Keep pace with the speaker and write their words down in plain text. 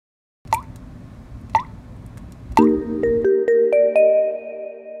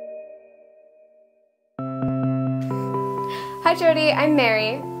Hi Jody, I'm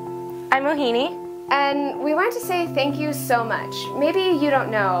Mary. I'm Mohini. And we wanted to say thank you so much. Maybe you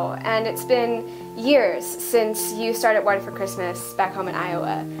don't know, and it's been years since you started Water for Christmas back home in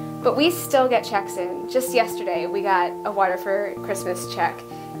Iowa, but we still get checks in. Just yesterday we got a Water for Christmas check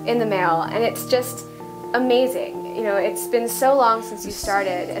in the mail, and it's just amazing. You know, it's been so long since you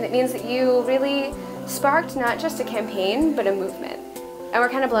started, and it means that you really sparked not just a campaign, but a movement. And we're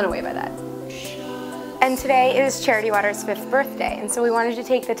kind of blown away by that. And today is Charity Water's 5th birthday, and so we wanted to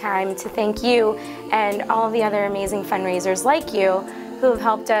take the time to thank you and all of the other amazing fundraisers like you who have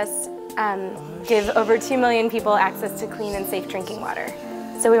helped us give over 2 million people access to clean and safe drinking water.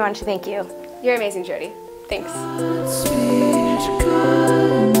 So we wanted to thank you. You're amazing, Jody. Thanks.